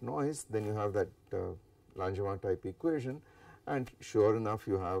a white noise, then you have that Langevin type equation, and sure enough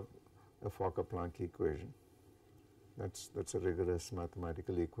you have a Fokker-Planck equation. That is a rigorous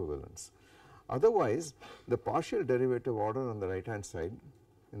mathematical equivalence. Otherwise the partial derivative order on the right hand side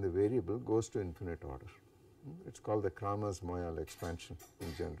in the variable goes to infinite order. It is called the Kramers-Moyal expansion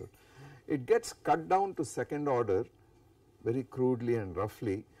in general. It gets cut down to second order very crudely and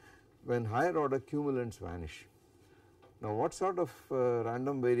roughly when higher order cumulants vanish. Now what sort of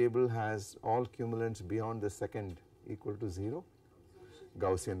random variable has all cumulants beyond the second equal to 0?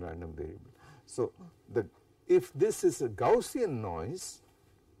 Gaussian random variable. So if this is a Gaussian noise,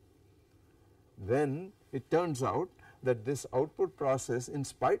 then it turns out that this output process, in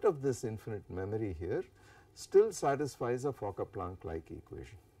spite of this infinite memory here, still satisfies a Fokker-Planck like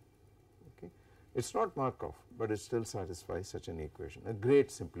equation. Okay. It is not Markov, but it still satisfies such an equation, a great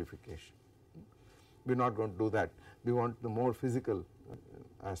simplification. We are not going to do that. We want the more physical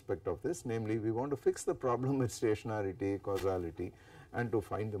aspect of this, namely we want to fix the problem with stationarity, causality, and to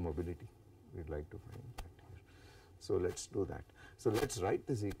find the mobility. We would like to find that here. So let us do that. So let us write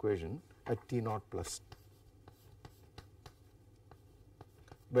this equation at T0 plus,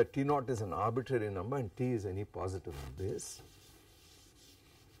 where T0 is an arbitrary number and T is any positive base,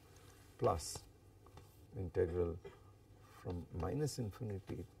 plus integral from minus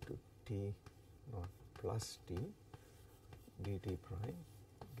infinity to T0 plus T dt prime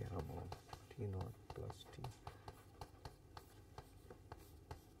gamma of T0 plus T.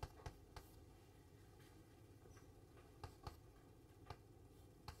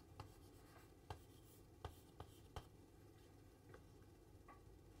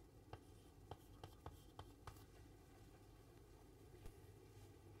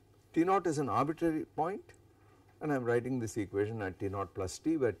 T0 is an arbitrary point, and I am writing this equation at T0 plus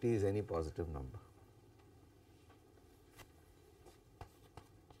T, where T is any positive number.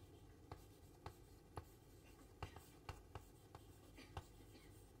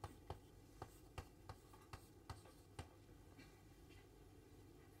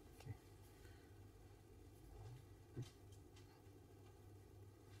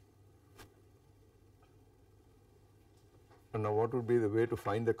 And now what would be the way to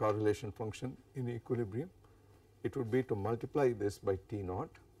find the correlation function in equilibrium? It would be to multiply this by T0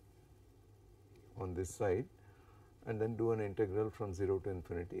 on this side and then do an integral from 0 to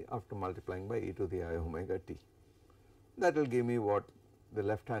infinity after multiplying by e to the I omega t. That will give me what the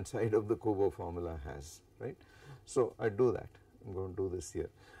left hand side of the Kubo formula has, right. So I do that, I am going to do this here,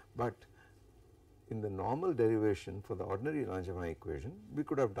 but in the normal derivation for the ordinary Langevin equation we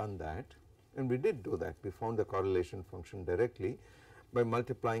could have done that, and we did do that. We found the correlation function directly by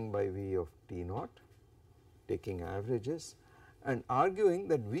multiplying by V of T0, taking averages and arguing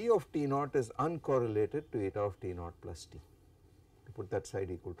that V of T0 is uncorrelated to eta of T0 plus T. We put that side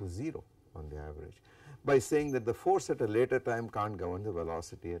equal to 0 on the average by saying that the force at a later time can't govern the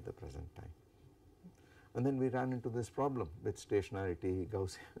velocity at the present time. And then we ran into this problem with stationarity,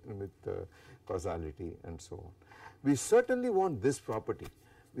 Gaussian, with causality and so on. We certainly want this property.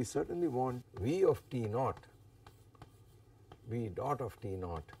 We certainly want V of T0, V dot of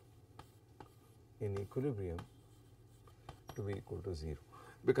T0 in equilibrium to be equal to 0,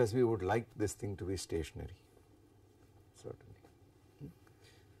 because we would like this thing to be stationary, certainly.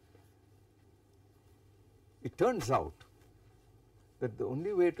 It turns out that the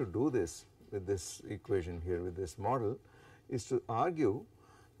only way to do this with this equation here, with this model, is to argue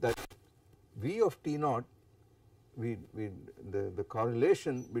that V of T0, the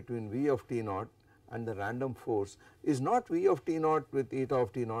correlation between V of T0 and the random force is not V of T0 with eta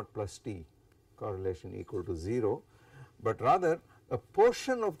of T0 plus T correlation equal to 0, but rather a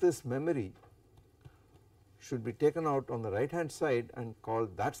portion of this memory should be taken out on the right hand side and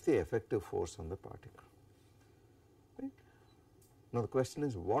called, that is the effective force on the particle. Right? Now the question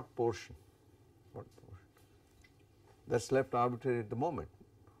is what portion? What portion? That is left arbitrary at the moment,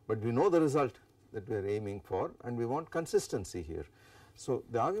 but we know the result that we are aiming for and we want consistency here. So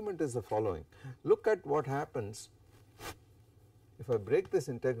the argument is the following: look at what happens if I break this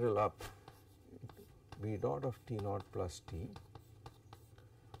integral up into V dot of T0 plus T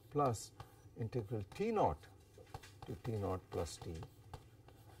plus integral T0 to T0 plus T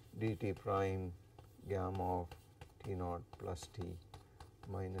dt prime gamma of T0 plus T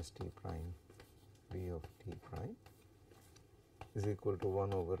minus T prime V of T prime is equal to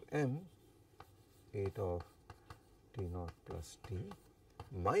 1 over m eta of T0 plus T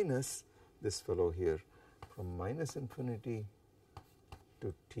minus this fellow here from minus infinity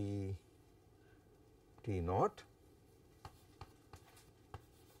to T0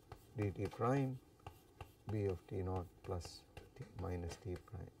 dt prime B of T0 plus T minus T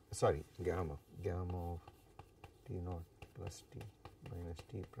prime, sorry, gamma of T0 plus T minus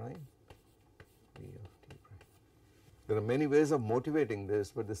T prime B of T prime. There are many ways of motivating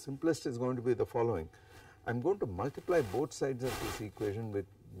this, but the simplest is going to be the following. I am going to multiply both sides of this equation with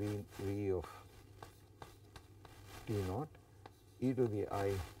V of T0 e to the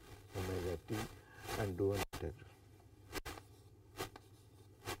I omega t and do an integral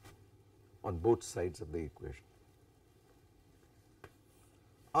on both sides of the equation.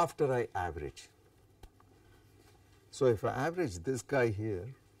 after I average. So if I average this guy here,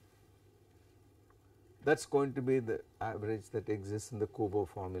 that is going to be the average that exists in the Kubo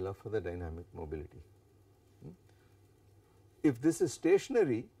formula for the dynamic mobility. If this is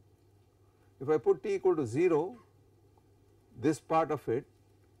stationary, if I put t equal to 0, this part of it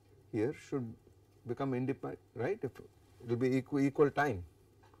here should become independent, right? If it will be equal time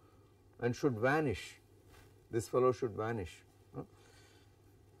and should vanish, this fellow should vanish.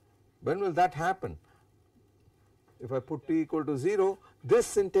 When will that happen? If I put t equal to 0,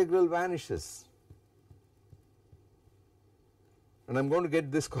 this integral vanishes, and I am going to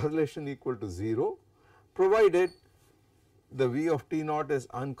get this correlation equal to 0 provided the v of t naught is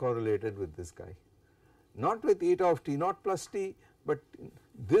uncorrelated with this guy, not with eta of t naught plus t, but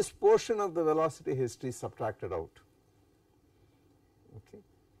this portion of the velocity history subtracted out, okay.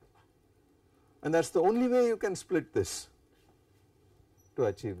 And that is the only way you can split this to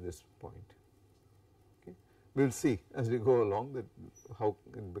achieve this point, okay. We will see as we go along that how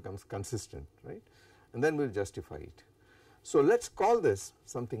it becomes consistent, right, and then we will justify it. So let us call this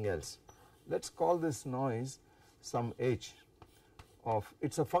something else, let us call this noise some h of,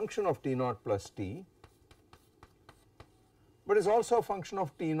 it is a function of t naught plus t, but it is also a function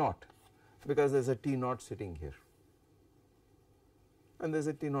of t naught because there is a t naught sitting here and there is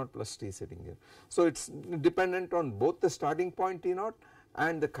a t naught plus t sitting here. So it is dependent on both the starting point t naught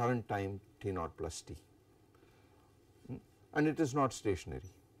and the current time t naught plus t, and it is not stationary.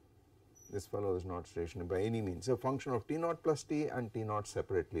 This fellow is not stationary by any means, a function of t naught plus t and t naught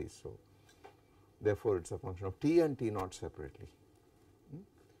separately, so therefore it is a function of t and t naught separately.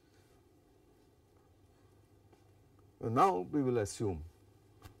 Now we will assume,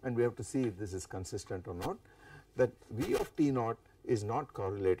 and we have to see if this is consistent or not, that v of t naught is not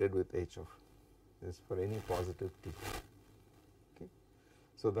correlated with h of this for any positive t, okay.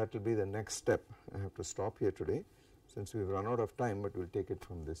 So that will be the next step. I have to stop here today since we have run out of time, but we will take it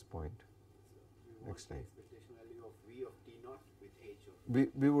from this point next time. Expectation value of v of t naught with h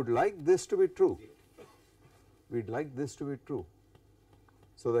of we would like this to be true, we would like this to be true,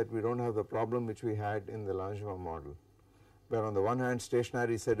 so that we do not have the problem which we had in the Langevin model, where on the one hand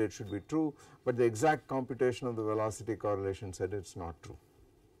stationary said it should be true, but the exact computation of the velocity correlation said it is not true.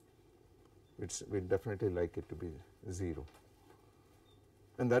 We definitely like it to be 0,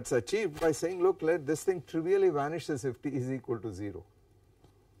 and that is achieved by saying, look, let this thing trivially vanishes if t is equal to 0.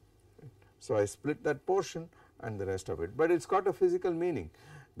 So I split that portion and the rest of it, but it has got a physical meaning.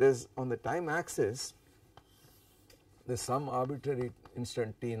 There is on the time axis there is some arbitrary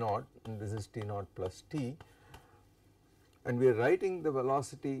instant t naught, and this is t naught plus t, and we are writing the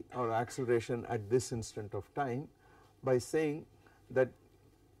velocity or acceleration at this instant of time by saying that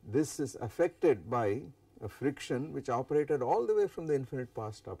this is affected by a friction which operated all the way from the infinite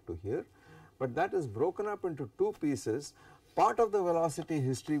past up to here, but that is broken up into two pieces, part of the velocity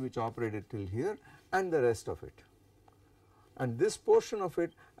history which operated till here and the rest of it, and this portion of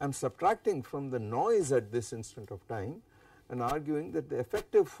it I am subtracting from the noise at this instant of time and arguing that the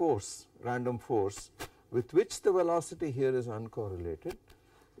effective force, random force, with which the velocity here is uncorrelated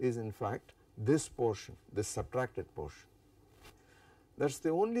is in fact this portion, this subtracted portion. That is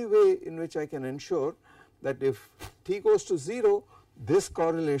the only way in which I can ensure that if t goes to 0, this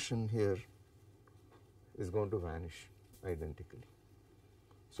correlation here is going to vanish identically.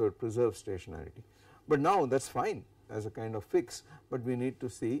 So it preserves stationarity, but now that is fine as a kind of fix, but we need to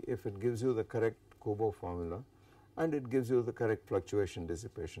see if it gives you the correct Kubo formula and it gives you the correct fluctuation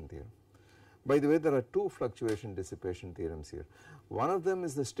dissipation theorem. By the way, there are two fluctuation dissipation theorems here. One of them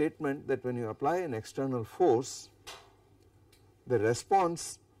is the statement that when you apply an external force, the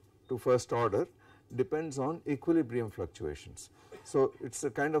response to first order depends on equilibrium fluctuations. So it is a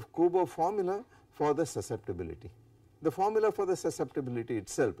kind of Kubo formula for the susceptibility. The formula for the susceptibility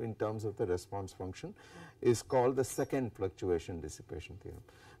itself in terms of the response function is called the second fluctuation dissipation theorem,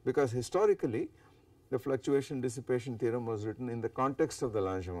 because historically the fluctuation dissipation theorem was written in the context of the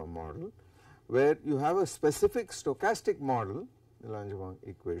Langevin model, where you have a specific stochastic model, the Langevin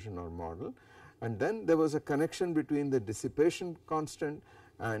equation or model, and then there was a connection between the dissipation constant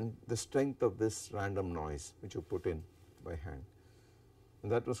and the strength of this random noise which you put in by hand,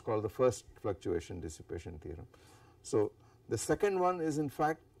 and that was called the first fluctuation dissipation theorem. So the second one is in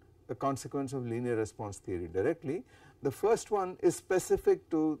fact a consequence of linear response theory directly. The first one is specific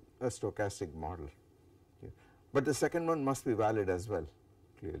to a stochastic model, but the second one must be valid as well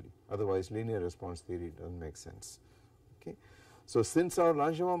clearly, otherwise linear response theory does not make sense, okay. So since our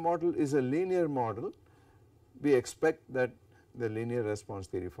Langevin model is a linear model, we expect that the linear response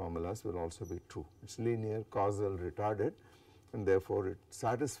theory formulas will also be true. It is linear, causal, retarded, and therefore it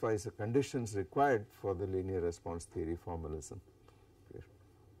satisfies the conditions required for the linear response theory formalism.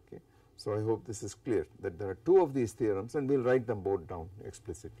 Okay. So I hope this is clear that there are two of these theorems, and we will write them both down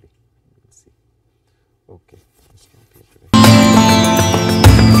explicitly. We will see. Okay, I'll stop here.